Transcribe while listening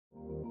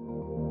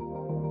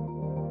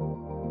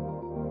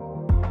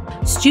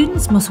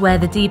students must wear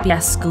the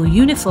DBS school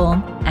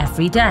uniform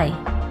every day.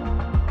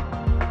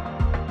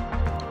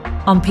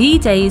 On PE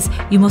days,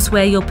 you must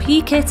wear your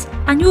PE kit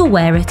and you'll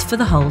wear it for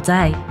the whole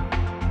day.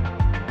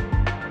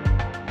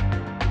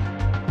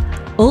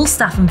 All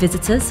staff and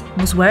visitors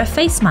must wear a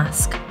face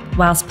mask,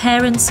 whilst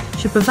parents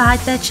should provide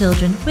their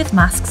children with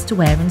masks to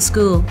wear in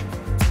school.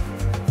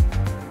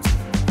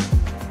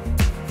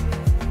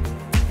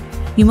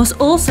 You must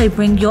also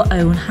bring your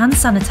own hand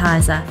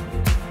sanitizer,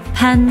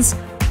 pens,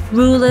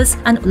 rulers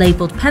and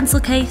labelled pencil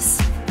case,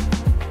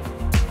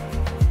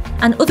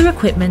 and other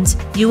equipment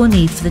you will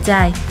need for the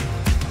day.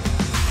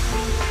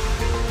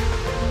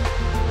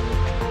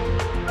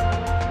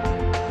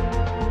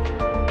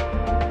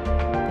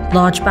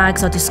 Large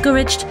bags are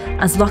discouraged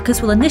as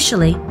lockers will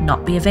initially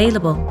not be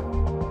available.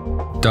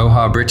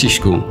 Doha British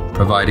School,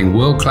 providing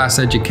world-class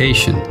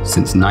education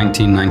since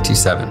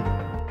 1997.